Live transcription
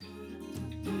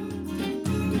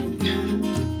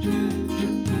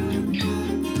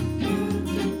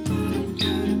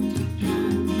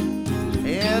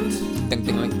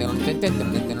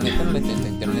Sheldon,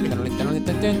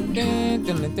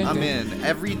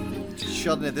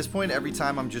 at this point, every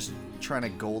time I'm just trying to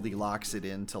Goldilocks it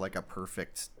into like a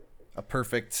perfect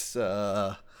perfect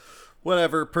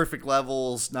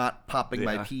levels, not popping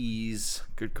my peas.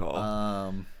 Good call.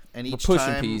 And each We're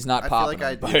pushing time, peas, not I popping feel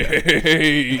like them.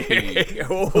 I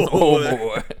Oh,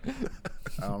 boy.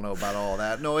 I don't know about all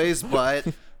that noise, but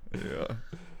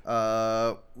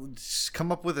yeah. just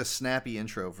come up with a snappy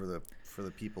intro for the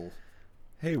people.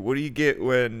 Hey, what do you get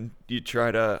when you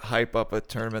try to hype up a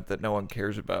tournament that no one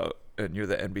cares about and you're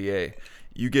the NBA?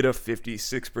 You get a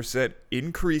 56%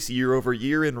 increase year over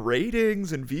year in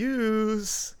ratings and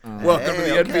views. Welcome to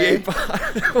the NBA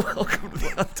pod. Welcome to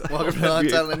the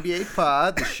Untitled NBA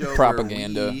pod, the show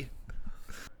Propaganda.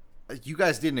 Where you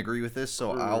guys didn't agree with this,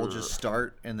 so I will just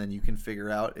start, and then you can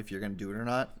figure out if you're going to do it or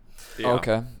not. Yeah.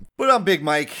 Okay. But I'm Big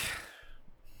Mike,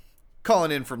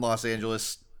 calling in from Los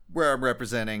Angeles, where I'm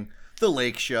representing the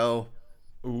Lake Show.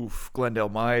 Oof, Glendale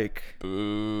Mike.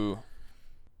 Boo.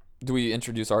 Do we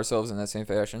introduce ourselves in that same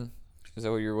fashion? Is that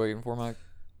what you're waiting for, Mike?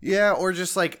 Yeah, or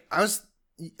just like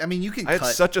you can I cut.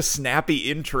 had such a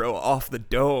snappy intro off the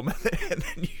dome, and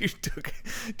then you took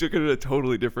it in a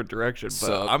totally different direction. But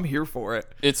So- I'm here for it.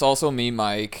 It's also me,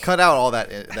 Mike. Cut out all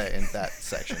that in that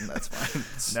section. That's fine.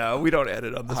 No, we don't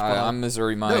edit on this Hi, pod. I'm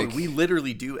Missouri No, Mike. we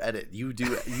literally do edit. You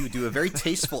do a very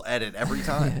tasteful edit every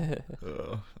time.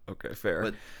 Okay, fair.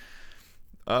 But-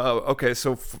 Okay,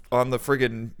 so on the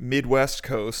friggin' Midwest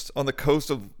coast, on the coast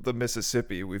of the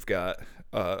Mississippi, we've got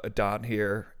Don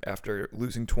here after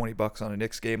losing $20 on a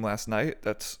Knicks game last night.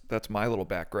 That's my little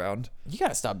background. You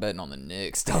gotta stop betting on the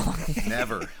Knicks, dog.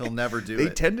 Never. He'll never do They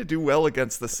it. tend to do well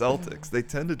against the Celtics.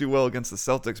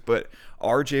 But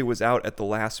RJ was out at the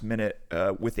last minute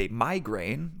with a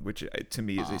migraine, which to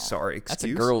me is a sorry excuse. That's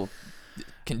a girl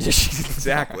condition.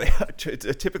 Exactly. It's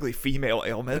a typically female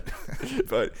ailment.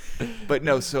 but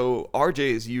no, so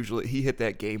RJ is usually, he hit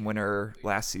that game winner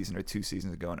last season or 2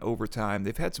 seasons ago in overtime.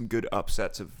 They've had some good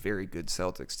upsets of very good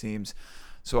Celtics teams.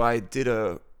 So I did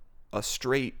a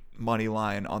straight money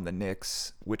line on the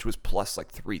Knicks, which was plus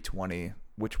like 320,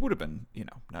 which would have been,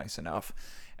 nice enough.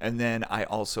 And then I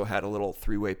also had a little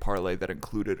 3-way parlay that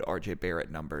included RJ Barrett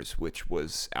numbers, which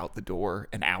was out the door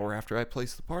an hour after I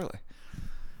placed the parlay.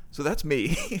 So that's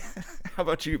me. How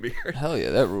about you, Beard? Hell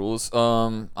yeah, that rules.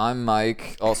 I'm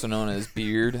Mike, also known as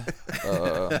Beard.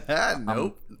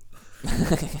 Nope.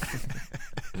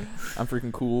 I'm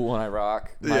freaking cool when I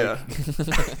rock. Mike. Yeah.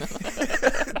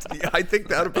 Yeah, I think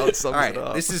that about sums All right, it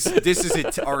up. this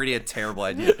is already a terrible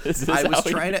idea. I was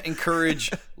trying to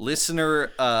encourage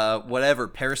listener,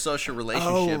 parasocial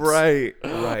relationships. right.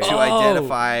 To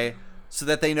identify so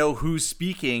that they know who's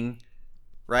speaking,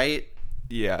 right?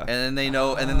 Yeah. And then they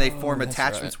know, and then they form that's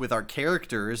attachments right. with our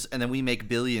characters, and then we make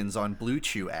billions on Blue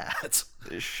Chew ads.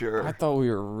 Sure. I thought we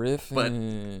were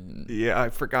riffing. Yeah, I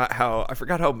forgot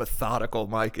how methodical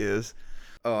Mike is.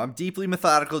 Oh, I'm deeply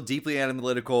methodical, deeply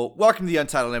analytical. Welcome to the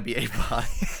Untitled NBA Pod,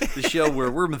 the show where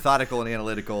we're methodical and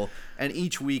analytical. And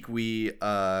each week we,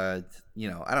 I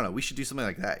don't know, we should do something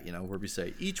like that, where we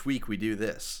say, each week we do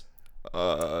this.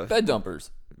 Bed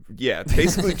dumpers. Yeah,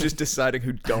 basically just deciding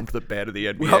who dumped the bed of the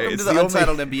NBA. Welcome It's to the only-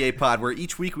 Untitled NBA Pod, where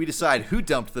each week we decide who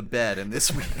dumped the bed in this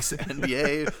week's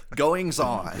NBA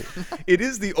goings-on. It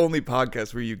is the only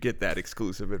podcast where you get that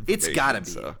exclusive information. It's gotta be.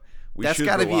 So That's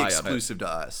got to be rely on it. exclusive to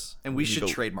us, and we should need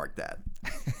to- trademark that.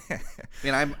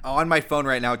 And I'm on my phone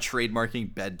right now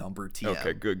trademarking Bed Dumper TM.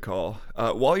 Okay, good call.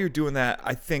 While you're doing that,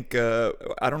 I think I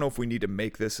don't know if we need to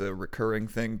make this a recurring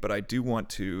thing, but I do want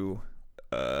to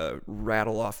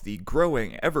rattle off the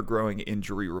ever-growing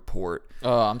injury report.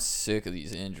 Oh, I'm sick of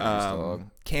these injuries, dog.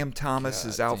 Cam Thomas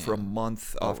is out for a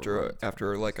month right.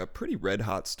 after like a pretty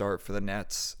red-hot start for the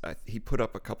Nets. He put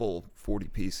up a couple 40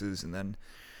 pieces and then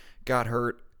got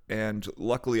hurt. And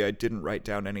luckily, I didn't write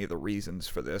down any of the reasons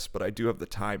for this, but I do have the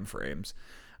time frames.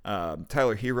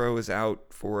 Tyler Hero is out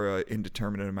for an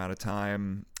indeterminate amount of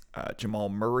time. Jamal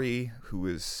Murray, who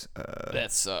is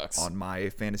That sucks. on my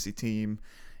fantasy team,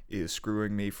 is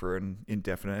screwing me for an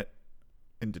indeterminate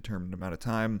amount of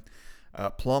time.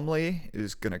 Plumlee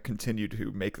is going to continue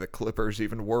to make the Clippers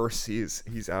even worse.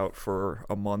 He's out for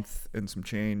a month and some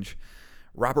change.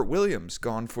 Robert Williams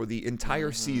gone for the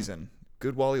entire season.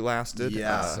 Good while he lasted.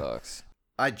 Yeah. That sucks.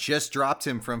 I just dropped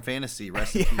him from fantasy.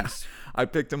 Rest in peace. I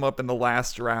picked him up in the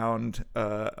last round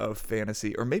of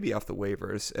fantasy, or maybe off the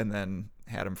waivers, and then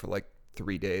had him for like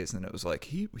 3 days, and it was like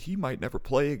he might never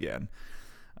play again.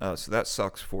 So that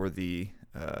sucks for the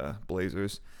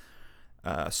Blazers.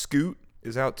 Scoot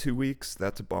is out 2 weeks.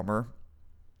 That's a bummer.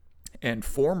 And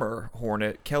former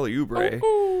Hornet Kelly Oubre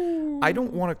I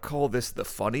don't want to call this the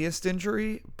funniest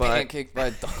injury, but Pancaked by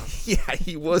a dog. yeah,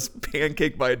 he was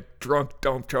pancaked by a drunk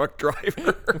dump truck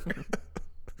driver.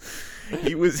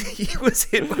 He was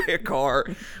hit by a car,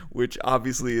 which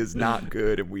obviously is not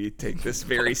good, and we take this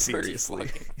very seriously.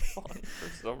 Funny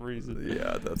for some reason.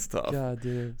 Yeah, that's tough. God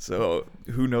damn. So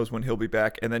who knows when he'll be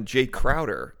back? And then Jay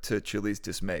Crowder, to Chili's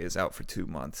dismay, is out for 2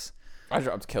 months. I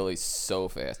dropped Kelly so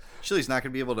fast. Chili's not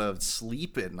going to be able to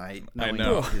sleep at night knowing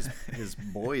know. his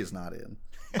boy is not in.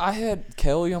 I had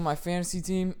Kelly on my fantasy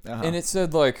team, and it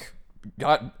said, like,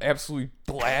 got absolutely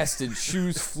blasted,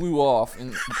 shoes flew off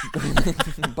and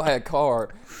by a car,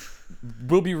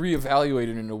 will be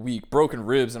reevaluated in a week, broken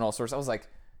ribs and all sorts. I was like,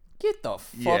 get the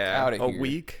fuck out of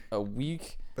here. A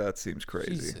week? That seems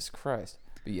crazy. Jesus Christ.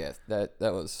 But yeah, that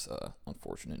was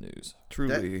unfortunate news.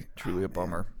 Truly a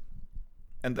bummer.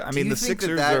 And I mean, the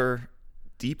Sixers are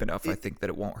deep enough, I think, that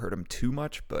it won't hurt them too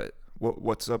much. But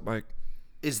what's up, Mike?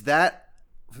 Is that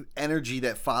energy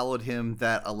that followed him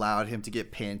that allowed him to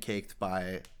get pancaked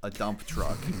by a dump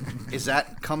truck? Is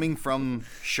that coming from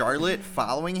Charlotte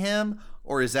following him,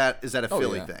 or is that a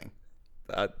Philly thing?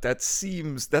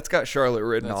 That's got Charlotte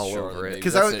written all over it.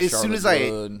 Because as soon as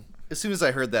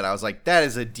I heard that, I was like, that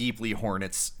is a deeply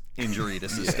Hornets injury to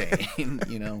sustain.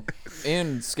 You know.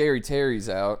 And Scary Terry's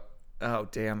out. Oh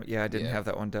damn! Yeah, I didn't have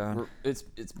that one down. It's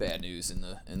bad news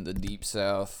in the deep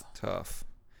south. Tough.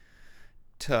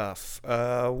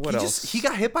 What else? He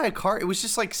got hit by a car. It was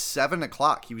just like 7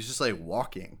 o'clock. He was just like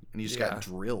walking, and he just got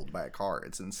drilled by a car.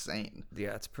 It's insane.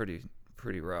 Yeah, it's pretty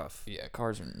rough. Yeah,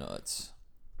 cars are nuts.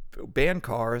 Ban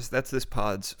cars. That's this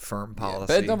pod's firm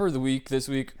policy. Bed number of the week this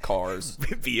week: cars,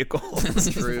 vehicles,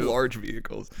 true, large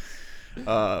vehicles.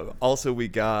 Also, we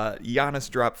got Giannis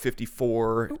dropped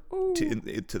 54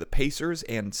 to the Pacers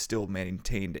and still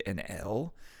maintained an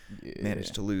L. Yeah.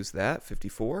 Managed to lose that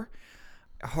 54.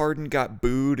 Harden got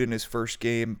booed in his first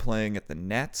game playing at the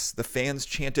Nets. The fans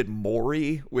chanted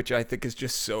Maury, which I think is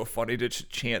just so funny to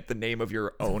chant the name of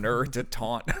your owner to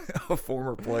taunt a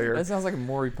former player. That sounds like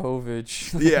Maury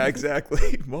Povich. Yeah,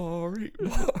 exactly. Maury.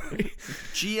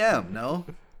 GM, no?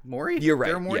 Maury? You're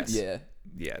right. Maury? Yes.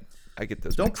 Yeah. I get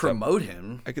those. Don't promote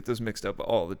him. I get those mixed up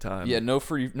all the time. Yeah, no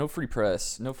free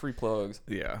press, no free plugs.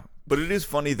 Yeah, but it is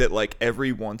funny that like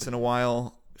every once in a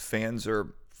while, fans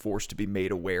are forced to be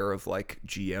made aware of like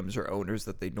GMs or owners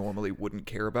that they normally wouldn't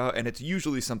care about, and it's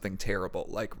usually something terrible,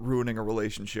 like ruining a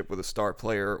relationship with a star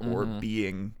player or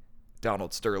being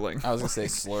Donald Sterling. I was gonna say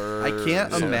slur. I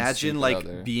can't imagine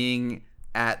like being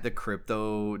at the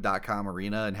crypto.com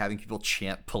arena and having people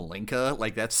chant Palinka.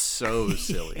 Like, that's so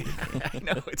silly. I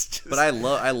know, it's just, but I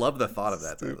love the thought of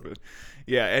that though.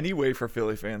 Yeah, any way for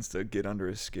Philly fans to get under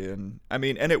his skin. I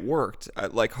mean, and it worked.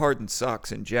 Like, Harden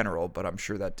sucks in general, but I'm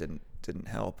sure that didn't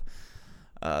help.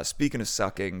 Speaking of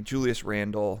sucking, Julius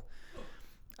Randle,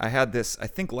 I had this I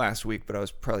think last week, but I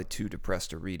was probably too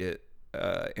depressed to read it,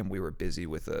 and we were busy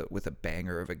with a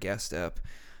banger of a guest ep.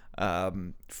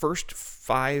 First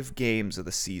 5 games of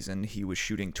the season, he was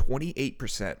shooting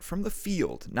 28% from the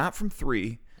field, not from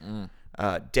three.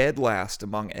 Dead last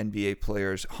among NBA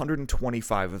players,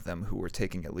 125 of them who were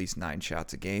taking at least 9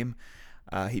 shots a game.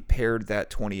 He paired that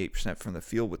 28% from the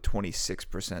field with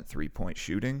 26% three-point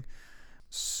shooting.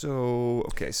 So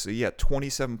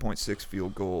 27.6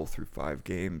 field goal through 5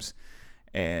 games.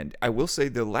 And I will say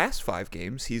the last 5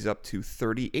 games, he's up to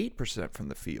 38% from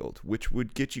the field, which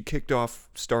would get you kicked off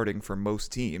starting for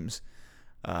most teams,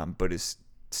 but it's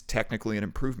technically an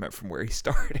improvement from where he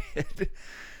started.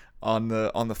 On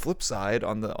the flip side,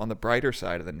 on the brighter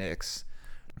side of the Knicks,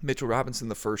 Mitchell Robinson,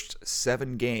 the first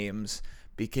 7 games,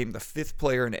 became the 5th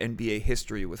player in NBA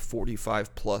history with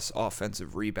 45-plus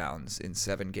offensive rebounds in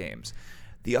 7 games.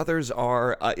 The others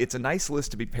are, it's a nice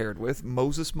list to be paired with: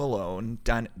 Moses Malone,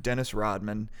 Dennis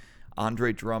Rodman,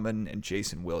 Andre Drummond, and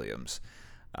Jason Williams.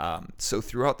 So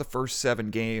throughout the first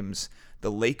 7 games, the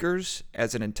Lakers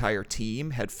as an entire team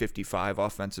had 55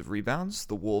 offensive rebounds.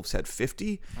 The Wolves had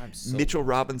 50. Mitchell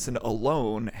Robinson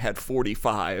alone had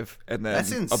 45, and then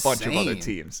a bunch of other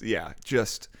teams. Yeah,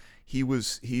 just...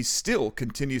 He still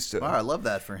continues to. Wow, I love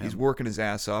that for him. He's working his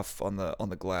ass off on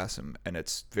the glass, and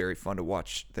it's very fun to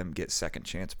watch them get second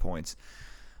chance points.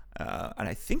 And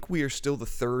I think we are still the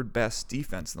 3rd best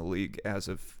defense in the league as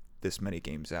of this many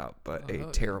games out, but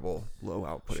a terrible low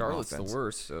output. Charlotte's offense. The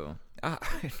worst, so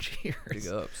cheers. Big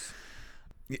ups.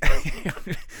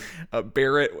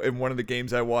 Barrett, in one of the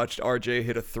games I watched, RJ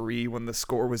hit a 3 when the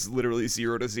score was literally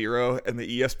 0-0, and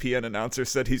the ESPN announcer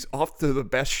said he's off to the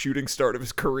best shooting start of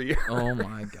his career. Oh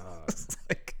my god.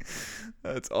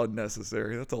 That's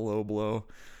unnecessary. That's a low blow.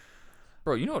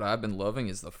 Bro, you know what I've been loving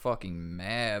is the fucking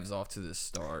Mavs off to this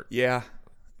start. Yeah.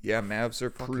 Yeah, Mavs are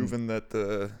proven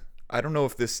that I don't know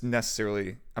if this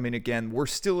necessarily. I mean, again, we're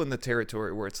still in the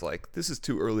territory where it's like this is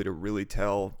too early to really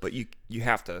tell, but you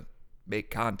have to make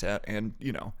content, and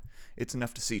it's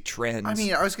enough to see trends. I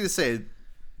mean, I was gonna say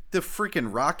the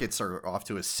freaking Rockets are off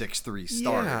to a 6-3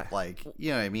 start. Yeah. Like,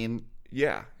 you know what I mean?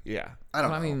 Yeah. I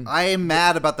don't know. I mean- I am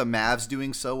mad about the Mavs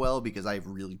doing so well because I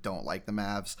really don't like the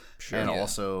Mavs, and Yeah.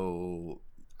 also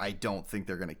I don't think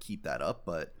they're gonna keep that up.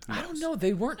 But who I don't knows? know.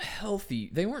 They weren't healthy.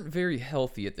 They weren't very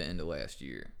healthy at the end of last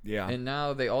year. Yeah. And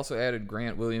now they also added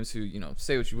Grant Williams, who,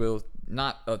 say what you will,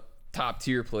 not a top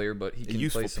tier player, but he can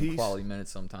useful play some piece. quality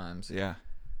minutes sometimes. Yeah.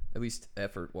 At least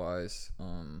effort wise.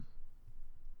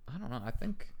 I don't know. I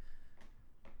think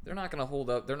they're not gonna hold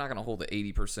up. They're not gonna hold the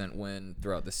 80% win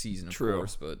throughout the season, of True.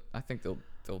 course. But I think they'll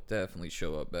definitely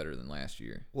show up better than last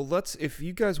year. Well, if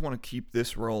you guys want to keep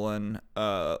this rolling,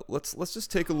 let's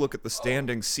just take a look at the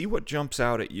standings, see what jumps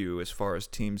out at you as far as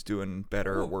teams doing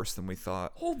better or worse than we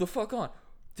thought. Hold the fuck on.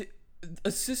 The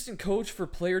assistant coach for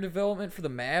player development for the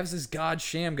Mavs is God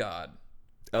Shamgod.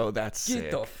 Oh, that's Get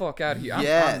sick. the fuck out of here.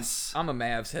 Yes. I'm a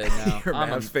Mavs head now. You're a I'm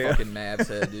Mavs a fan. fucking Mavs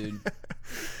head, dude.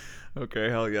 Okay,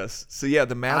 hell yes. So yeah,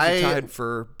 the Mavs are tied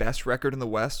for best record in the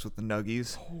West with the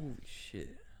Nuggies. Holy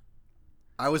shit.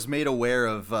 I was made aware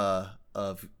of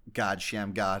God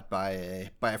Shamgod by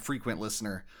a frequent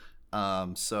listener.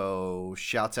 So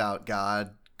shouts out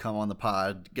God, come on the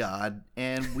pod, God,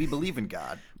 and we believe in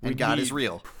God, and God is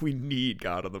real. We need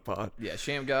God on the pod. Yeah,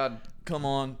 Shamgod, come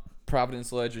on.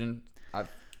 Providence legend. I've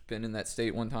been in that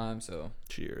state one time, so.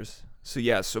 Cheers. So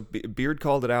yeah, Beard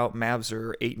called it out. Mavs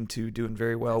are 8-2, doing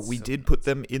very well. That's We so did put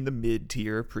them in the mid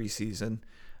tier preseason,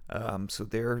 so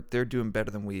they're doing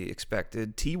better than we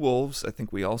expected. T-Wolves, I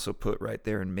think we also put right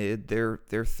there in mid. They're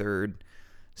third,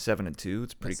 7-2.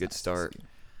 It's a pretty good start.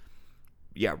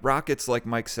 Yeah, Rockets, like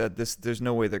Mike said, there's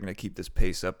no way they're going to keep this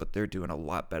pace up, but they're doing a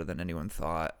lot better than anyone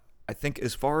thought. I think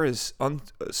as far as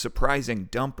surprising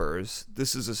dumpers,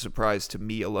 this is a surprise to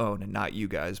me alone and not you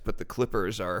guys, but the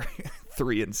Clippers are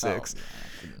 3-6.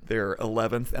 yeah. They're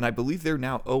 11th, and I believe they're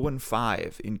now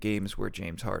 0-5 in games where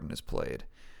James Harden has played.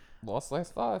 Lost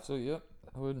last 5, so yep.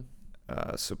 I would.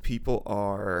 So people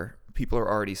are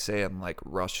already saying like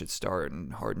Russ should start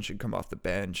and Harden should come off the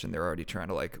bench, and they're already trying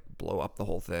to like blow up the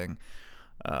whole thing.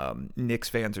 Knicks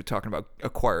fans are talking about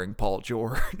acquiring Paul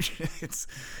George.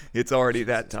 it's already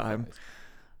that time.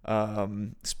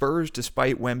 Spurs,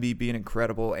 despite Wemby being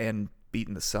incredible and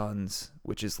beating the Suns,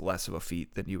 which is less of a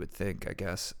feat than you would think, I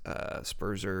guess.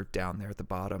 Spurs are down there at the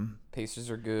bottom. Pacers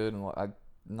are good, and I'm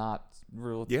not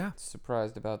real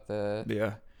surprised about that.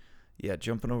 Yeah.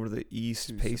 Jumping over to the East,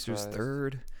 Too Pacers surprised.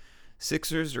 third.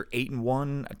 Sixers are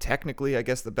 8-1. Technically, I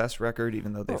guess the best record,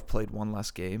 even though they've played one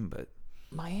less game. But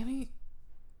Miami?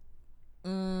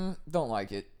 Don't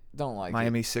like it.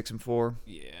 Miami 6-4.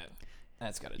 Yeah.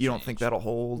 That's got to You don't think that'll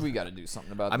hold? We got to do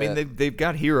something about I that. mean, they've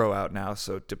got Hero out now,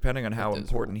 so depending on how does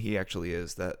important he actually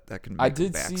is, that can make I him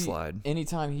did backslide. see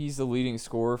anytime he's the leading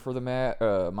scorer for the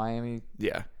Miami,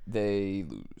 Yeah, they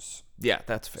lose.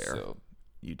 that's fair. So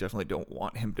You definitely don't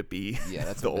want him to be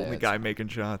that's the a only bad guy spot. making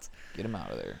shots. Get him out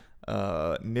of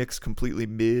there. Knicks completely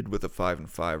mid with a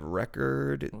 5-5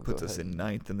 record. It We'll puts go us ahead in and-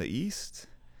 ninth in the East.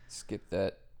 Skip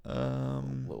that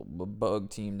Um, little bug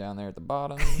team down there at the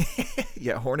bottom.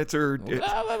 yeah, Hornets are.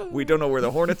 We don't know where the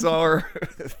Hornets are.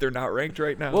 They're not ranked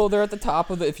right now. Well, they're at the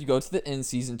top of the. If you go to the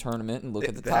in-season tournament and look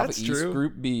at the top of That's East true.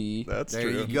 Group B, That's There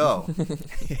true. you go.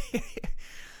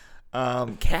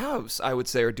 Cavs, I would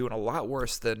say, are doing a lot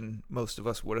worse than most of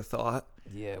us would have thought.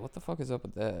 yeah, what the fuck is up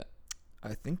with that?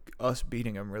 I think us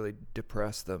beating them really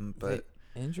depressed them, but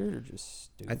They injured or just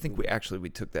stupid? I think we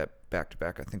took that back to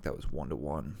back. I think that was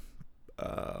 1-1.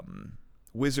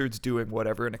 Wizards doing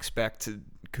whatever and expect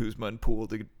Kuzma and Poole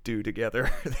to do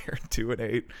together. They're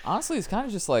 2-8. Honestly, it's kind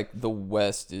of just like the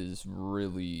West is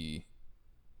really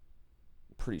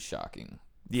pretty shocking.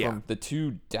 Yeah. From the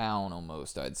two down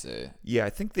almost, I'd say. Yeah, I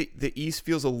think the East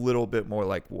feels a little bit more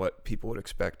like what people would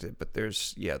expect it, but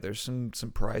there's some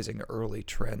surprising early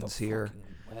trends here.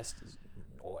 Fucking West is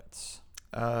nuts.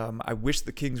 I wish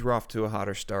the Kings were off to a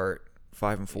hotter start.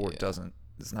 5-4 Yeah.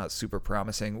 It's not super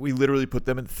promising. We literally put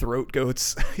them in throat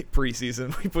goats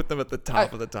preseason. We put them at the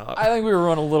top of the top. I think we were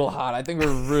running a little hot. I think we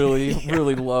were really,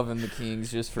 really loving the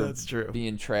Kings just for That's true.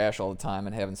 being trash all the time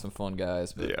and having some fun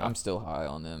guys. But Yeah. I'm still high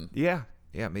on them. Yeah,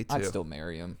 me too. I'd still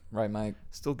marry him, right, Mike?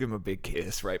 Still give him a big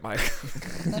kiss, right, Mike?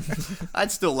 I'd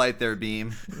still light their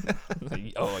beam.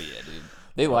 Oh yeah, dude.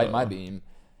 They light my beam.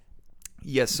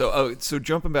 Yes. So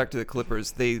jumping back to the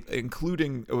Clippers, they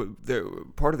including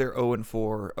part of their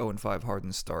 0-4, 0-5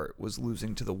 Harden start was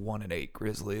losing to the 1-8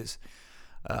 Grizzlies.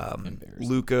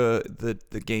 Luka,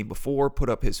 the game before, put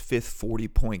up his 5th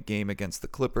 40-point game against the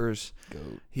Clippers.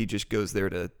 He just goes there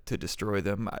to destroy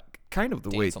them. Kind of the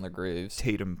way on their graves.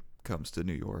 Tatum comes to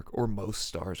New York, or most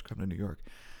stars come to New York.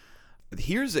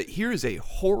 Here's a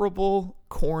horrible,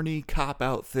 corny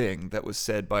cop-out thing that was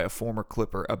said by a former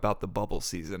Clipper about the bubble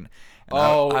season. And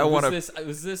was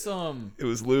this it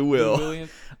was Lou Will.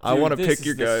 Williams? I want to Dude, pick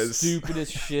your this is guys. the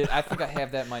stupidest shit. I think I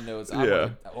have that in my notes.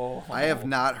 I have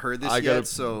not heard this yet,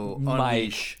 so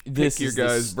unleash. This Pick is your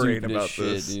the guys' brain stupidest about shit,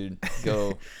 this. dude.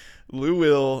 Go. Lou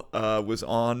Will was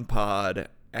on pod,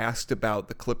 asked about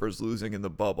the Clippers losing in the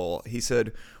bubble. He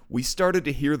said, "We started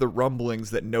to hear the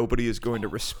rumblings that nobody is going to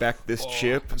respect this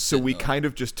chip, so we kind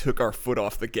of just took our foot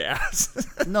off the gas."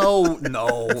 No,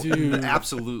 Dude.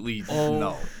 absolutely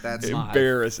no. That's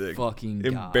embarrassing. Fucking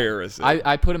God. Embarrassing.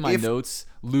 I put in my notes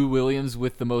Lou Williams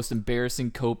with the most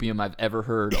embarrassing copium I've ever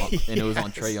heard, and it was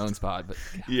on Trae Young's pod. But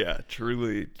yeah,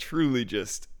 truly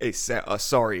just a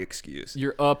sorry excuse.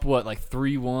 You're up like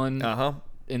 3-1 Uh-huh.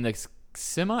 in the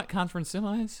conference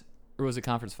semis, or was it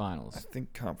conference finals? I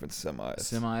think conference semis.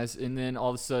 Semis, and then all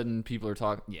of a sudden people are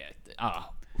talking. Yeah.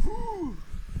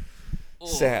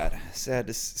 Sad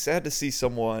to see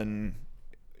someone.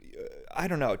 I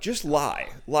don't know. Just lie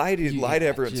to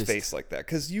everyone's face like that,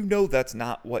 because that's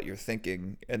not what you're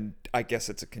thinking, and I guess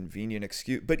it's a convenient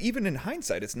excuse. But even in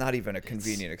hindsight, it's not even a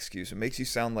convenient excuse. It makes you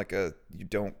sound like you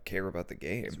don't care about the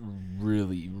game. It's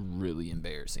really, really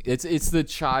embarrassing. It's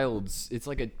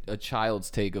like a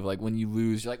child's take of like when you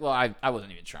lose, you're like, well, I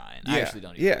wasn't even trying. I actually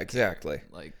don't even care. Exactly.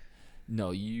 Like,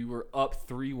 no, you were up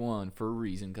 3-1 for a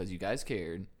reason, because you guys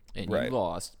cared, and you Right.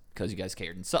 lost because you guys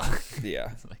cared and sucked.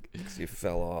 Yeah, because you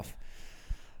fell off.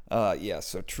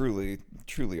 So truly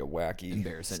a wacky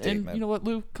Embarrassing. statement. And you know what,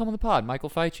 Lou? Come on the pod. Mike will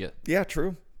fight you. Yeah,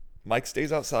 true. Mike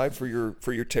stays outside for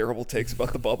your terrible takes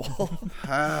about the bubble.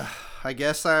 I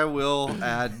guess I will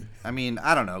add. I mean,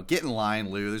 I don't know. Get in line,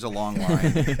 Lou. There's a long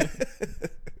line.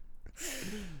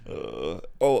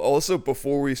 Also,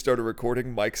 before we started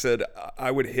recording, Mike said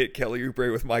I would hit Kelly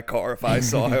Oubre with my car if I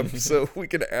saw him. So we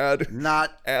can add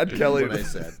Kelly what I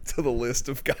said. to the list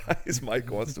of guys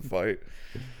Mike wants to fight.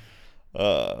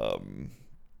 I'm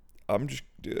just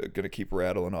gonna keep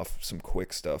rattling off some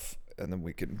quick stuff, and then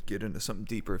we can get into something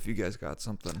deeper if you guys got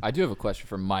something. I do have a question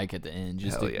for Mike at the end,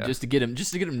 just to get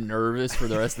him nervous for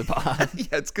the rest of the pod.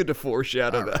 Yeah, it's good to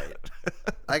foreshadow that.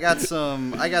 Right. I got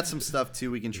some stuff too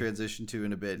we can transition to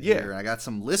in a bit here. And I got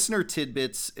some listener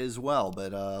tidbits as well,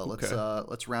 but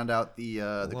let's round out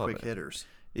the quick hitters.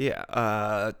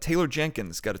 Yeah, Taylor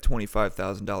Jenkins got a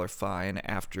 $25,000 fine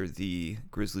after the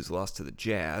Grizzlies lost to the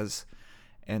Jazz,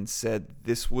 and said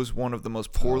this was one of the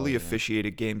most poorly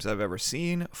officiated games I've ever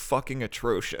seen. Fucking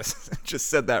atrocious. Just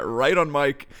said that right on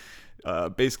mic.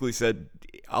 Basically said,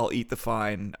 I'll eat the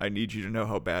fine. I need you to know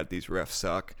how bad these refs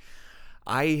suck.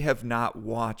 I have not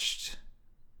watched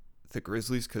the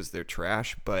Grizzlies because they're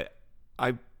trash, but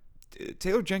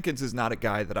Taylor Jenkins is not a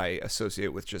guy that I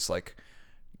associate with just like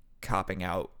copping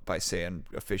out by saying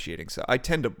officiating. So I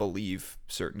tend to believe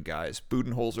certain guys.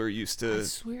 Budenholzer used to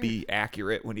be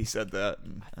accurate when he said that.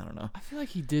 And I don't know. I feel like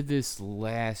he did this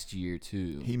last year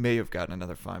too. He may have gotten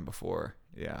another fine before.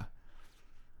 Yeah.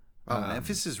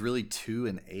 Memphis is really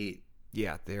 2-8.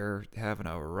 Yeah, they're having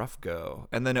a rough go.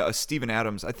 And then Steven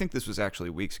Adams, I think this was actually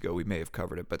weeks ago. We may have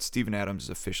covered it, but Steven Adams is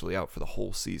officially out for the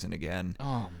whole season again.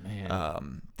 Oh,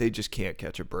 man. They just can't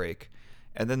catch a break.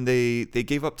 And then they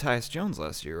gave up Tyus Jones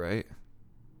last year, right?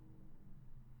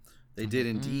 They did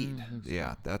indeed.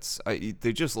 Yeah,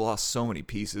 they just lost so many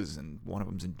pieces, and one of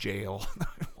them's in jail.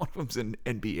 One of them's in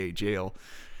NBA jail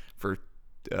for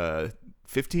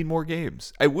 15 more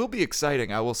games. It will be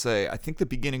exciting, I will say. I think the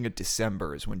beginning of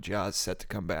December is when Ja's set to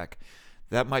come back.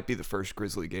 That might be the first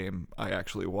Grizzly game I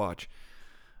actually watch.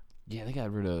 Yeah, they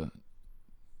got rid of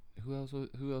who else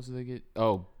did they get?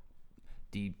 Oh,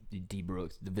 D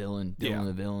Brooks, the villain. Dylan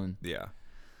the villain. Yeah.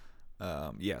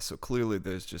 So clearly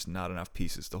there's just not enough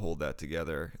pieces to hold that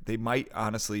together. They might,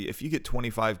 honestly, if you get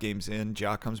 25 games in,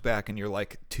 Ja comes back and you're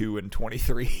like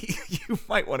 2-23, you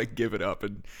might want to give it up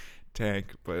and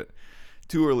tank, but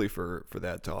too early for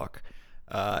that talk.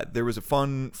 There was a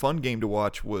fun game to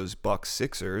watch was Bucks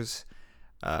Sixers.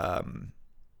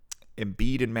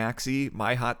 Embiid and Maxey,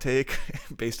 my hot take,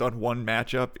 based on one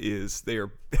matchup, is they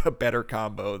are a better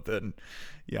combo than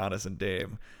Giannis and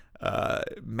Dame.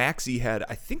 Maxey had,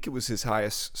 I think it was his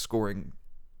highest scoring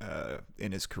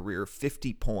in his career,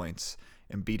 50 points.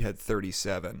 Embiid had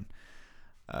 37.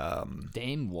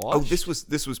 Dame washed. Oh, this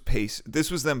was Pace. This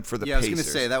was them for the Pacers. Yeah, I was gonna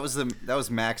say that was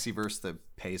Maxey versus the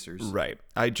Pacers. Right.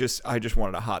 I just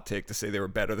wanted a hot take to say they were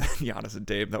better than Giannis and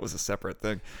Dame. That was a separate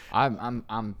thing.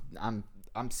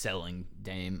 I'm selling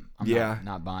Dame. I'm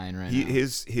not buying right now.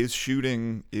 His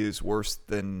shooting is worse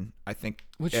than I think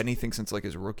anything since like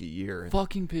his rookie year.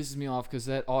 Fucking pisses me off because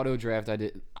that auto draft I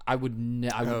did, I would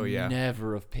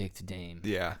never have picked Dame.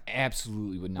 Yeah,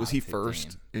 absolutely would not. Was he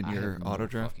first in your auto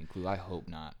draft? Fucking clue. I hope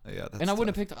not. Yeah, that's and I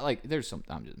wouldn't tough. have picked like. There's some.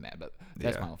 I'm just mad, but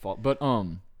that's my own fault. But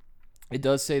it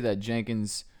does say that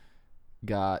Jenkins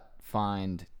got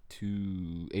fined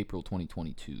to April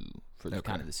 2022 for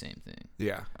kind of the same thing.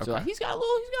 Yeah. Okay. So he's got a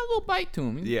little bite to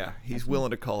him. He's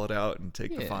willing to call it out and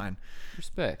take the fine.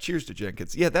 Respect. Cheers to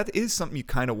Jenkins. Yeah, that is something you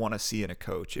kind of want to see in a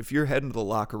coach. If you're heading to the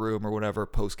locker room or whatever,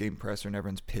 post-game presser, and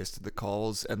everyone's pissed at the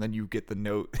calls, and then you get the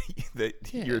note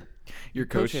that your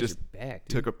coach just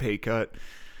took a pay cut.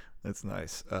 That's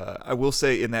nice. I will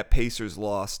say in that Pacers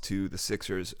loss to the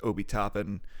Sixers, Obi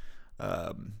Toppin,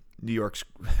 New York's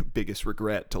biggest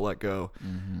regret to let go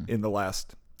in the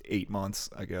last 8 months,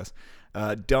 I guess,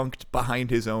 dunked behind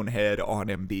his own head on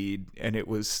Embiid, and it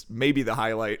was maybe the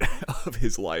highlight of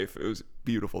his life. It was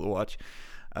beautiful to watch.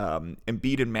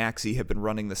 Embiid and Maxey have been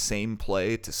running the same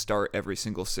play to start every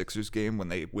single Sixers game when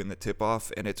they win the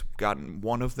tip-off, and it's gotten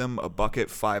one of them a bucket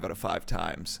 5 out of 5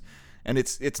 times. And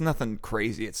it's nothing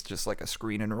crazy. It's just like a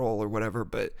screen and roll or whatever,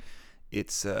 but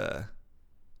it's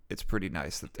pretty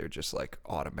nice that they're just like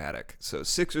automatic. So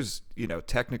Sixers,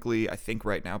 technically, I think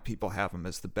right now people have them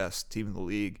as the best team in the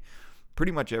league.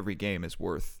 Pretty much every game is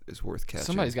worth catching.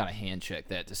 Somebody's got to hand check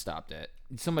that to stop that.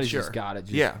 Somebody's just got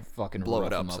to fucking blow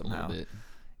rough it up them up somehow. a little bit.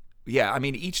 Yeah, I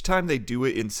mean, each time they do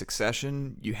it in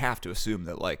succession, you have to assume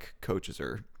that like coaches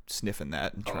are sniffing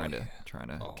that and trying to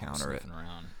counter it.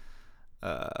 Around.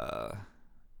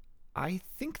 I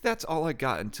think that's all I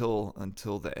got until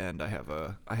the end. I have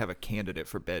a candidate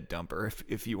for bed dumper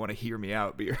if you want to hear me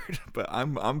out, Beard. But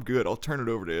I'm good. I'll turn it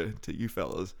over to you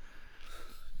fellas.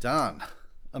 Don,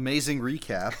 amazing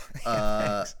recap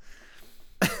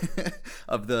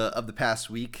of the past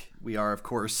week. We are of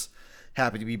course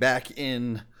happy to be back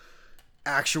in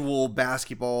actual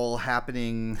basketball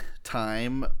happening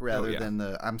time rather than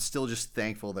I'm still just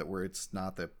thankful that it's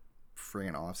not the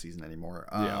friggin' off season anymore.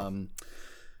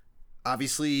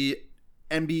 Obviously,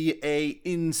 NBA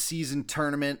in-season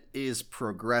tournament is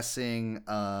progressing.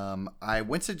 I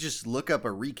went to just look up a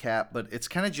recap, but it's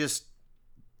kind of just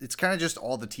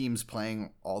all the teams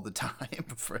playing all the time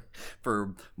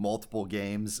for multiple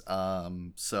games.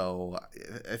 So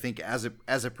I think as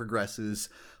it progresses,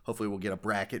 hopefully we'll get a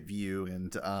bracket view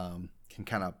and can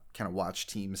kind of watch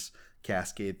teams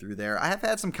cascade through there. I have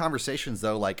had some conversations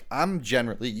though, like I'm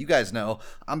generally, you guys know,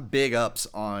 I'm big ups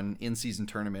on in-season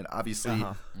tournament. Obviously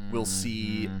we'll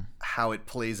see how it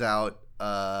plays out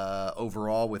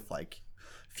overall with like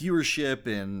viewership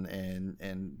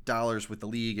and dollars with the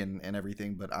league and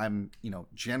everything, but I'm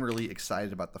generally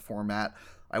excited about the format.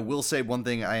 I will say one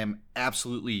thing I am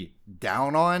absolutely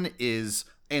down on is,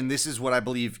 and this is what I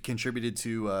believe contributed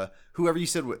to whoever you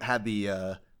said had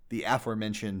the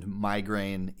aforementioned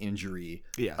migraine injury.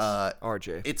 Yes,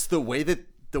 RJ. It's the way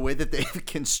that they've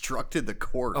constructed the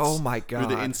courts. Oh my god!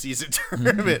 For the in-season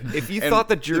tournament. If you thought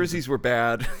the jerseys were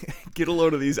bad, get a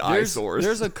load of these eyesores.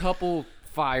 There's a couple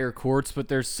fire courts, but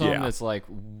there's some that's like,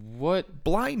 what?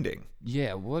 Blinding.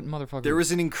 Yeah, what motherfucker? There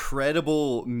was an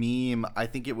incredible meme. I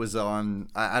think it was on.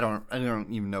 I don't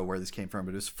even know where this came from,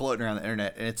 but it was floating around the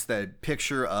internet, and it's the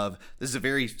picture of. This is a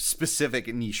very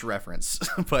specific niche reference,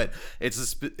 but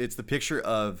it's the picture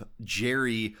of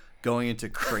Jerry going into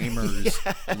Kramer's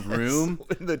room.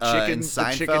 The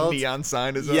chicken neon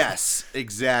sign is up. Yes,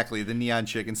 exactly. The neon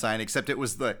chicken sign, except it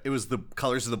was the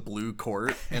colors of the blue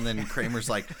court, and then Kramer's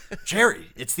like, Jerry,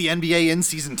 it's the NBA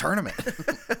in-season tournament.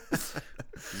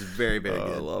 It's very, very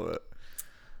good. I love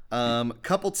it.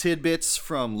 Couple tidbits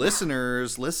from listener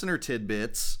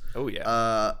tidbits. Oh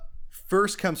yeah.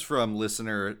 First comes from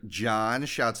listener John.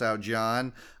 Shouts out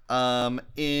John.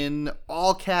 In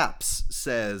all caps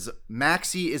says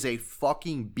Maxey is a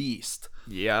fucking beast.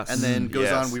 Yes. And then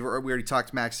goes on. We already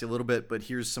talked Maxey a little bit, but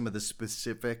here's some of the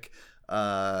specific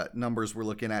numbers we're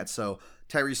looking at. So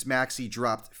Tyrese Maxey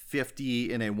dropped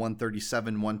 50 in a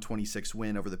 137-126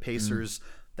 win over the Pacers.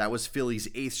 That was Philly's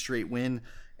 8th straight win.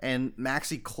 And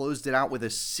Maxey closed it out with a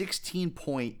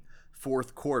 16-point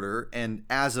fourth quarter. And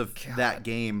as of that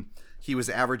game, he was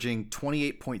averaging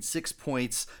 28.6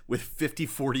 points with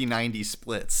 50-40-90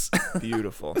 splits.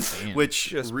 Beautiful. Which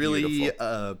Just really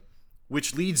beautiful.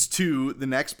 Which leads to the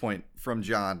next point from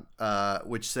John,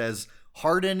 which says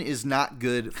Harden is not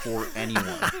good for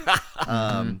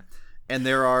anyone. And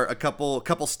there are a couple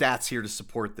stats here to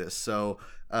support this. So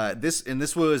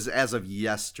this was as of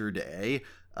yesterday,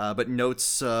 but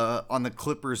notes on the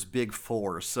Clippers' Big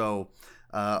Four. So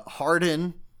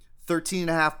Harden,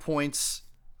 13.5 points,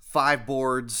 5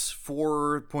 boards,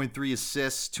 4.3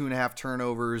 assists, 2.5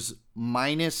 turnovers,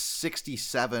 minus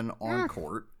 67 on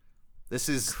court. This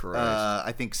is,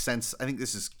 I think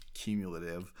this is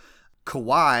cumulative.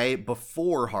 Kawhi,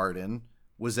 before Harden,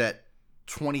 was at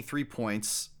 23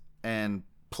 points and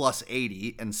plus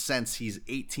 80, and since he's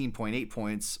 18.8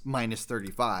 points, minus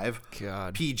 35.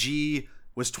 God. PG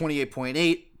was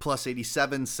 28.8, plus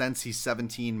 87, since he's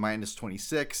 17, minus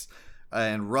 26.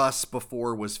 And Russ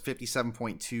before was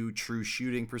 57.2 true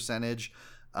shooting percentage,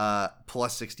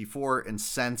 plus 64, and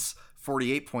since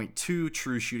 48.2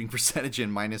 true shooting percentage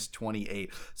and minus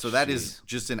 28. So that is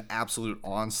just an absolute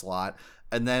onslaught.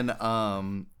 And then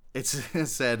it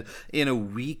said in a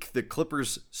week, the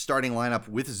Clippers starting lineup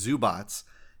with Zubats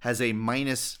has a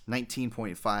minus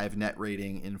 19.5 net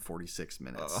rating in 46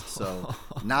 minutes. So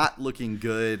not looking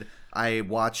good. I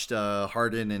watched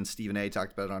Harden and Stephen A.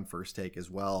 talked about it on First Take as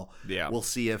well. Yeah. We'll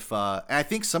see if and I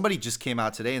think somebody just came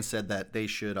out today and said that they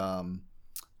should have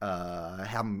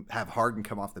Harden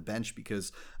come off the bench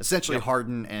because essentially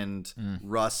Harden and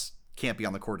Russ can't be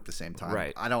on the court at the same time.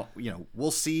 Right.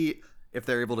 We'll see if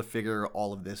they're able to figure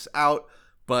all of this out.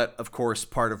 But of course,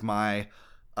 part of my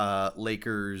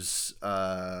Lakers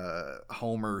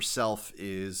homer self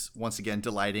is once again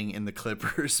delighting in the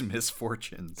Clippers'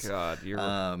 misfortunes. God,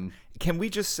 can we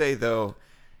just say though,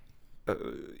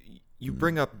 you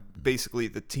bring up basically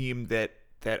the team that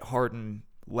Harden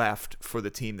left for the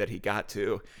team that he got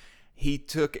to. He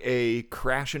took a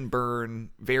crash and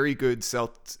burn, very good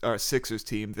Sixers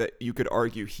team that you could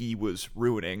argue he was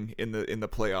ruining in the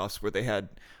playoffs, where they had.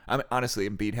 Honestly,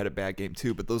 Embiid had a bad game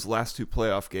too, but those last 2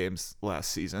 playoff games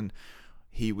last season,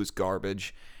 he was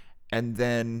garbage. And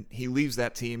then he leaves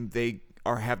that team. They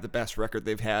have the best record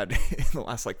they've had in the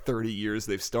last 30 years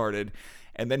they've started.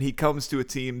 And then he comes to a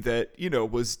team that,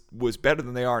 was better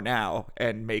than they are now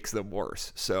and makes them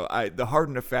worse. So the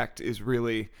Harden effect is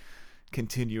really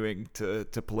continuing to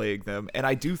plague them. And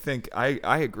I do think, I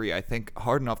agree, I think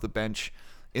Harden off the bench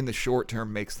in the short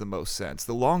term makes the most sense.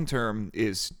 The long term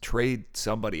is trade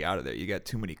somebody out of there. You got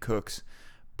too many cooks.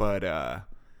 But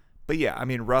yeah, I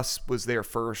mean, Russ was there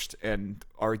first, and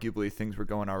arguably things were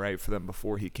going all right for them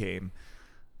before he came.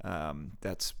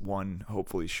 That's one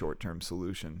hopefully short-term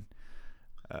solution.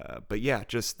 But yeah,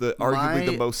 just arguably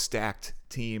the most stacked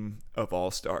team of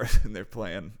all-stars, and they're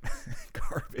playing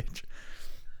garbage.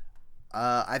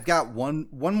 I've got one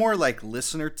more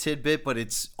listener tidbit, but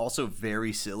it's also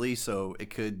very silly, so we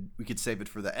could save it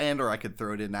for the end, or I could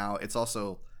throw it in now. It's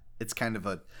kind of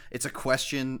a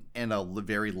question and a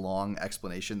very long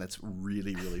explanation that's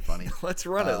really, really funny. Let's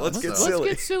run it. Let's get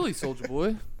silly, Soldier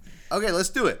Boy. Okay, let's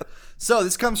do it. So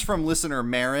this comes from listener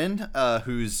Marin,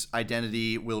 whose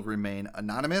identity will remain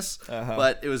anonymous,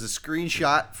 but it was a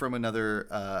screenshot from another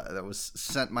that was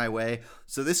sent my way.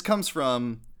 So this comes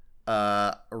from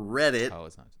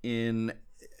Reddit in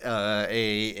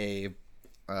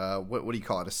what do you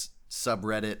call it? A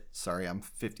subreddit. Sorry, I'm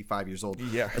 55 years old.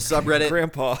 Yeah, a subreddit.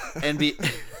 Grandpa.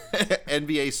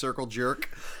 NBA Circle Jerk,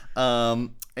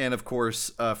 and of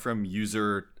course from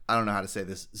user, I don't know how to say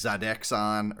this,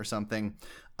 Zadexon or something.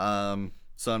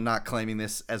 So I'm not claiming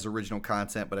this as original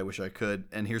content, but I wish I could.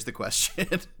 And here's the question: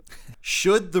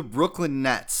 should the Brooklyn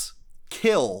Nets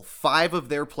kill 5 of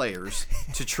their players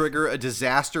to trigger a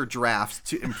disaster draft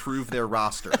to improve their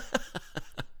roster?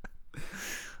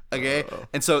 Okay,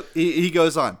 and so he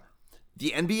goes on.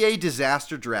 The NBA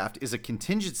disaster draft is a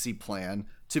contingency plan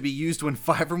to be used when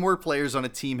 5 or more players on a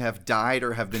team have died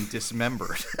or have been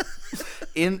dismembered.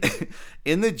 In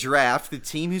the draft, the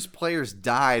team whose players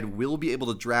died will be able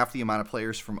to draft the amount of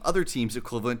players from other teams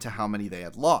equivalent to how many they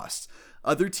had lost.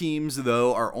 Other teams,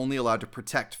 though, are only allowed to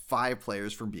protect 5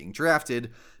 players from being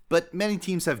drafted, but many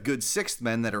teams have good sixth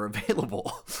men that are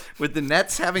available. With the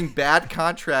Nets having bad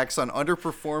contracts on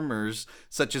underperformers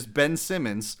such as Ben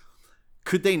Simmons,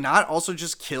 could they not also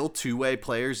just kill two-way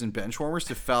players and bench warmers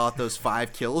to fill out those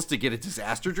 5 kills to get a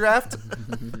disaster draft?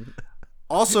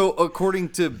 Also, according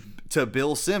to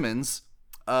Bill Simmons,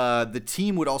 the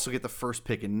team would also get the first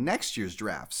pick in next year's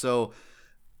draft. So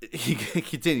he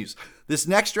continues, this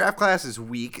next draft class is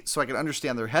weak, so I can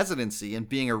understand their hesitancy in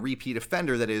being a repeat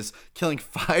offender, that is, killing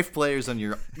 5 players on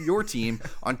your team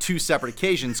on 2 separate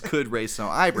occasions could raise some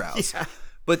eyebrows. Yeah.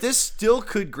 But this still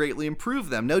could greatly improve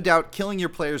them. No doubt killing your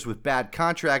players with bad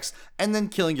contracts and then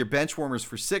killing your bench warmers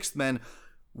for sixth men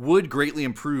would greatly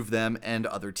improve them and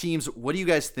other teams. What do you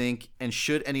guys think? And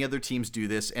should any other teams do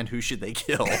this? And who should they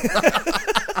kill?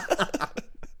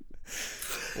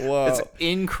 Wow. It's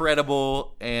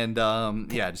incredible, and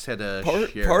I just had to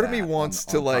share part of that me wants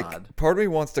on to pod. part of me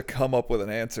wants to come up with an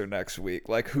answer next week.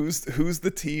 Like who's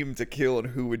the team to kill and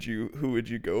who would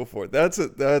you go for?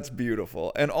 That's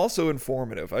beautiful and also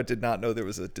informative. I did not know there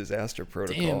was a disaster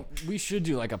protocol. Damn, we should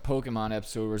do like a Pokemon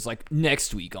episode where it's like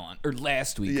next week on or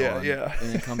last week on, yeah.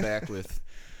 and then come back with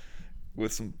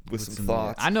some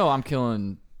thoughts. I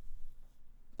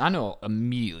know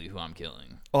immediately who I'm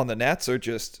killing. On the Nets or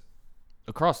just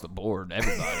Across the board,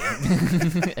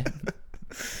 everybody.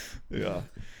 yeah.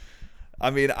 I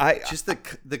mean, Just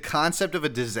the concept of a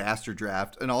disaster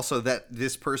draft, and also that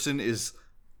this person is.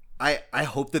 I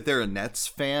hope that they're a Nets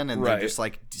fan and Right. they're just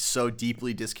like so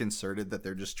deeply disconcerted that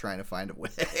they're just trying to find a way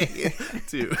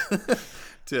to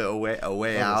a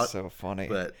way that out. is so funny.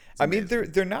 But I mean,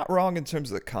 they're not wrong in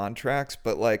terms of the contracts,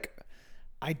 but like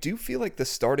I do feel like the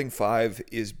starting five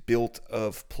is built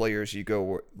of players you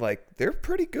go like they're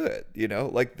pretty good, you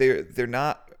know? Like they're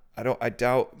not I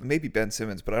doubt maybe Ben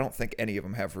Simmons, but I don't think any of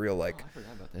them have real like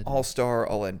all-star,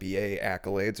 all-NBA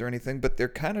accolades or anything, but they're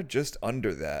kind of just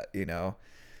under that, you know?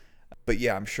 But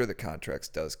yeah, I'm sure the contracts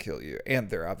does kill you, and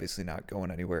they're obviously not going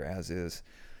anywhere as is.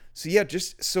 So yeah,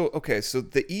 so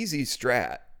the easy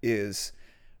strat is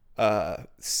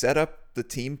set up the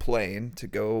team plane to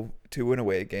go to an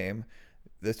away game.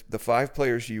 The 5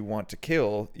 players you want to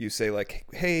kill, you say like,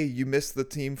 hey, you missed the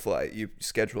team flight. You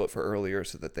schedule it for earlier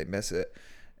so that they miss it.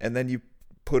 And then you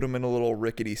put them in a little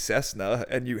rickety Cessna,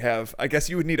 and you have, I guess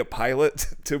you would need a pilot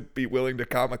to be willing to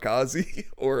kamikaze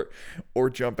or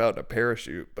jump out in a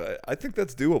parachute. But I think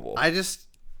that's doable.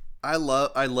 I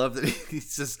love that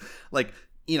he's just like,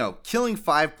 you know, killing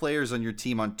 5 players on your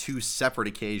team on 2 separate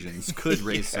occasions could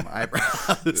raise some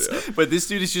eyebrows. Yeah. But this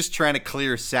dude is just trying to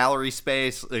clear salary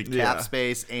space, cap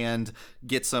space, and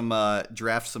get some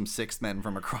draft some 6th men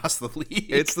from across the league.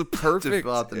 It's the perfect. To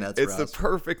fill out the Nets it's roster. the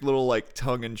perfect little like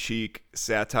tongue-in-cheek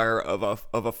satire of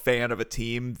a fan of a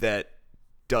team that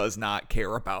does not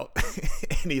care about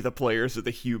any of the players or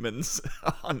the humans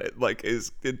on it. Like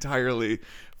is entirely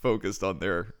focused on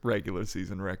their regular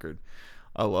season record.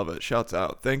 I love it. Shouts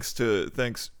out. Thanks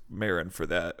Marin for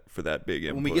that big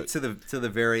input. When we get to the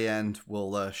very end,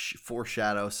 we'll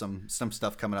foreshadow some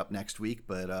stuff coming up next week.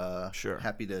 But sure,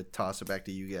 happy to toss it back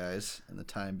to you guys in the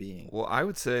time being. Well, I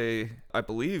would say I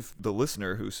believe the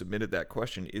listener who submitted that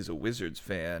question is a Wizards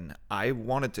fan. I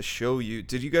wanted to show you.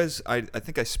 Did you guys? I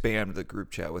think I spammed the group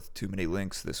chat with too many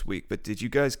links this week. But did you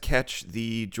guys catch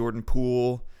the Jordan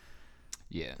Poole?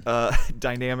 Yeah.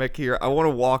 Dynamic here. I want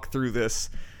to walk through this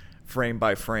frame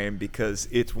by frame because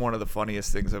it's one of the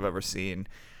funniest things I've ever seen.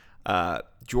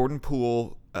 Jordan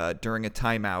Poole during a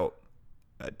timeout,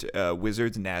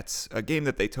 Wizards Nets, a game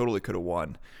that they totally could have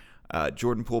won.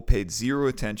 Jordan Poole paid zero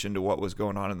attention to what was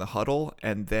going on in the huddle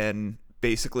and then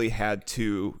basically had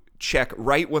to check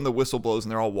right when the whistle blows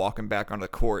and they're all walking back on the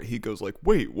court. He goes like,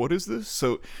 wait, what is this?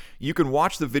 So you can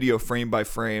watch the video frame by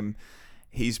frame.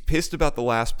 He's pissed about the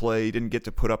last play. He didn't get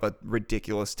to put up a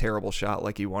ridiculous, terrible shot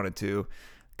like he wanted to.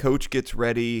 Coach gets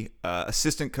ready.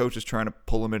 Assistant coach is trying to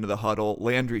pull him into the huddle.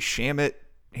 Landry Shamet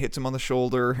hits him on the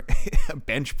shoulder. A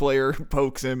bench player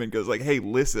pokes him and goes like, hey,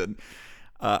 listen.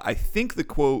 I think the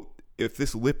quote, if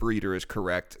this lip reader is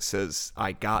correct, says,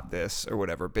 I got this or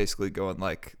whatever, basically going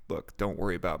like, look, don't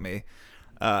worry about me.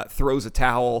 Throws a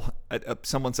towel.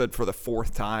 Someone said for the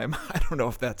 4th time. I don't know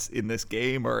if that's in this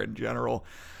game or in general.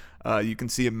 You can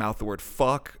see him mouth the word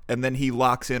fuck, and then he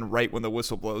locks in right when the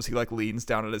whistle blows. He like leans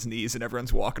down on his knees and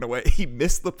everyone's walking away. He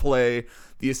missed the play.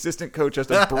 The assistant coach has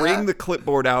to bring the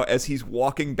clipboard out as he's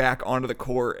walking back onto the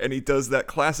court, and he does that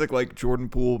classic like Jordan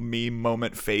Poole meme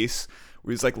moment face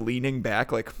where he's like leaning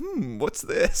back like, what's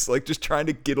this? Like just trying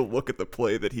to get a look at the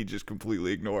play that he just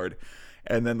completely ignored.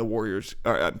 And then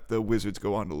the Wizards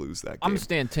go on to lose that game. I'm going to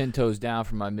stand 10 toes down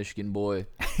for my Michigan boy.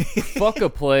 Fuck a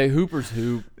play. Hooper's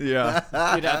hoop. Yeah.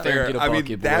 Get out there and get a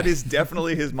bucket, boy. That is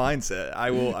definitely his mindset.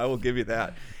 I will give you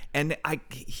that. And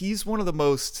he's one of the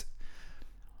most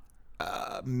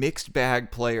mixed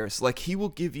bag players. Like he will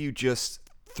give you just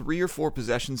 3 or 4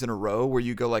 possessions in a row where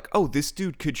you go like, oh, this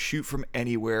dude could shoot from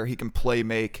anywhere. He can play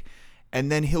make. And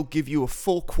then he'll give you a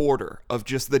full quarter of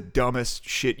just the dumbest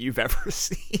shit you've ever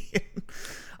seen.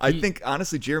 I think,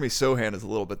 honestly, Jeremy Sohan is a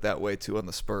little bit that way, too, on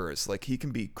the Spurs. Like, he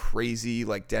can be crazy,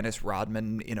 like Dennis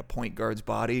Rodman in a point guard's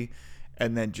body,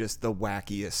 and then just the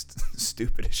wackiest,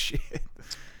 stupidest shit.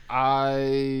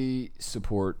 I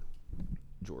support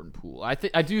Jordan Poole.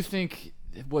 I do think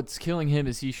what's killing him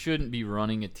is he shouldn't be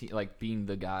running a team, like being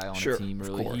the guy on a team,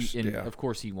 really. Of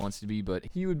course he wants to be, but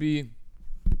he would be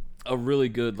a really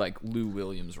good like Lou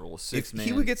Williams role, 6 man.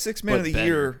 He would get 6 man of the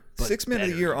year, 6 man of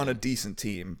the year on a decent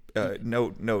team.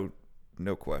 No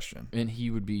no question. And he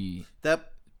would be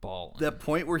That balling. that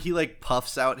point where he like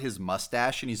puffs out his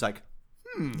mustache and he's like,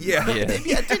 Yeah.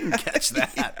 maybe I didn't catch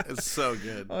that. It's so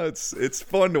good. It's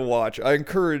fun to watch. I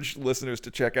encourage listeners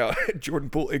to check out Jordan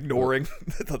Poole ignoring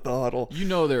the huddle. You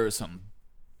know there are some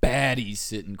baddies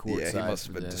sitting courtside. Yeah, he must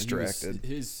have for been that. distracted.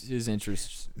 His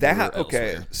interests That were okay.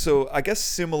 elsewhere. So I guess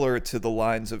similar to the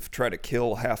lines of try to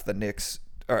kill half the Knicks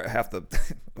or half the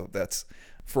oh, that's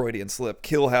Freudian slip.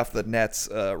 Kill half the Nets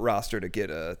roster to get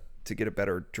a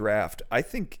better draft. I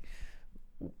think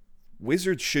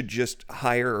Wizards should just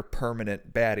hire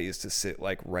permanent baddies to sit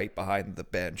like right behind the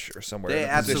bench or somewhere. They in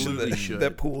a position absolutely that, should.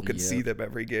 That Poole can Yep. see them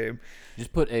every game.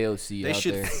 Just put AOC They out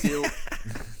should there. fill.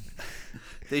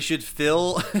 They should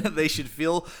fill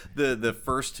the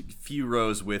first few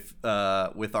rows with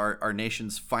our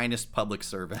nation's finest public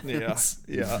servants.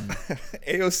 Yeah.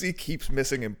 AOC keeps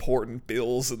missing important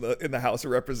bills in the House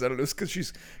of Representatives because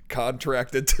she's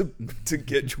contracted to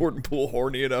get Jordan Poole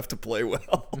horny enough to play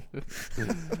well.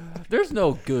 There's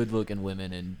no good-looking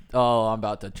women in. Oh, I'm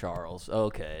about to Charles.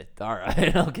 Okay, all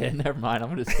right. Okay, never mind. I'm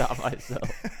gonna stop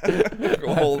myself.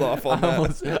 We'll hold off on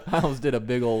that. I almost did a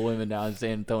big old women down in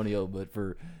San Antonio, but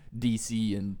for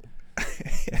DC and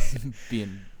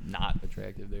being not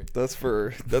attractive there. That's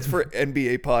for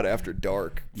NBA Pod After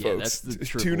Dark, Yeah, folks. that's the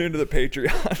Tune triple. into the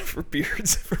Patreon for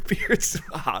Beard's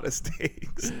hottest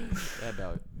takes.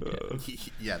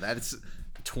 Yeah, that's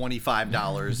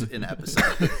 $25 an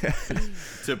episode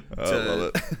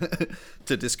love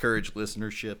to discourage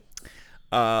listenership.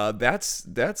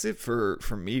 That's it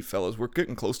for me, fellas. We're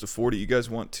getting close to 40. You guys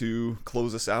want to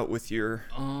close us out with your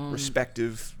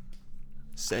respective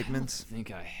segments? I don't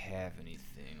think I have anything.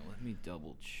 Let me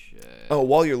double check. Oh,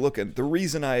 while you're looking, the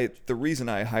reason I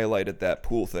highlighted that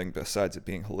Poole thing, besides it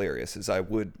being hilarious, is I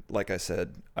would like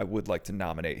to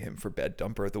nominate him for Bed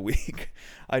Dumper of the Week.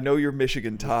 I know you're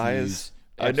Michigan ties.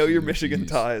 I know you're Michigan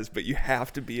ties, but you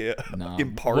have to be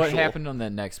impartial. What happened on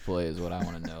that next play is what I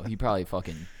want to know. He probably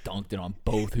fucking dunked it on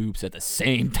both hoops at the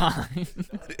same time.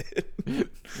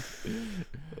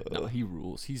 No, he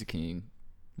rules. He's a king.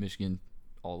 Michigan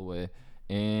all the way.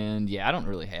 And yeah, I don't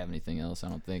really have anything else. I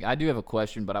don't think I do have a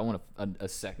question, but I want a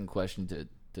second question to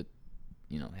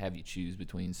have you choose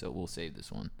between. So we'll save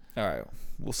this one. All right,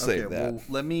 we'll save that. Well,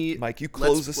 let me, Mike, you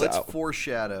close us out. Let's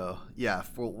foreshadow. Yeah,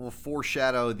 we'll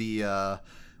foreshadow the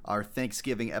our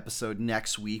Thanksgiving episode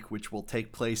next week, which will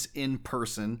take place in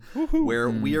person, where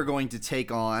we are going to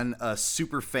take on a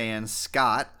super fan,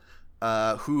 Scott,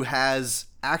 who has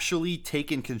actually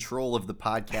taken control of the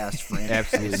podcast franchise.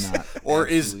 Absolutely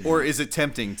not. or is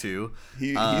attempting to.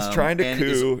 He's trying to and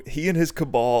coup. He and his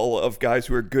cabal of guys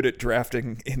who are good at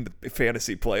drafting in the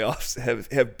fantasy playoffs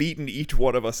have beaten each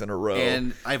one of us in a row.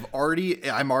 And I'm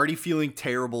already feeling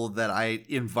terrible that I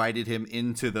invited him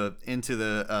into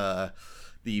the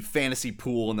fantasy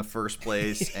pool in the first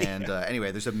place. And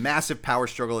anyway, there's a massive power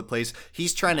struggle at place.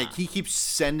 He's trying to. He keeps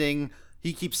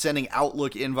sending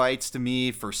Outlook invites to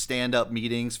me for stand-up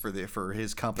meetings for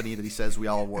his company that he says we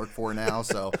all work for now.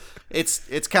 So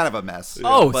it's kind of a mess.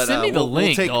 Oh, But, send me the we'll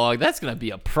link, take- dog. That's gonna be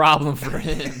a problem for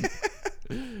him.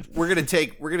 We're gonna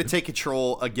take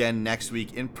control again next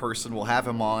week in person. We'll have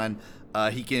him on.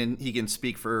 He can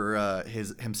speak for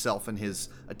himself and his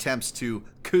attempts to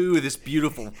coup this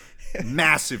beautiful,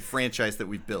 massive franchise that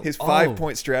we've built. his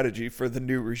 5-point strategy for the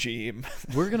new regime.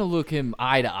 We're gonna look him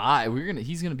eye to eye.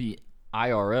 He's gonna be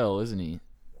IRL, isn't he?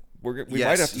 We Yes,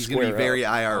 might have to he's square gonna be very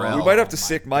up. IRL. We might have to my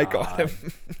sick Mike on God.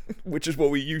 him, which is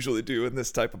what we usually do in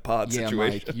this type of pod Yeah,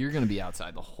 situation. Mike, you're gonna be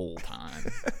outside the whole time.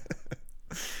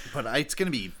 But it's gonna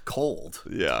be cold.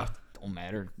 Yeah. Don't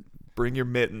matter. Bring your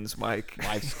mittens, Mike.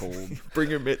 Life's cold. Bring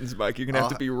your mittens, Mike. You're gonna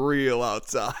have to be real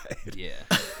outside. Yeah,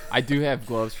 I do have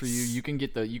gloves for you. You can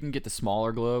get the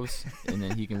smaller gloves, and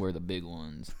then he can wear the big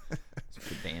ones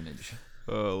for damage.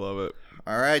 Oh, I love it.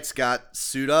 All right, Scott,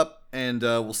 suit up, and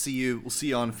we'll see you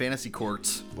on fantasy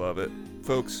courts. Love it.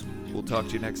 Folks, we'll talk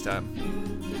to you next time.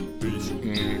 Peace.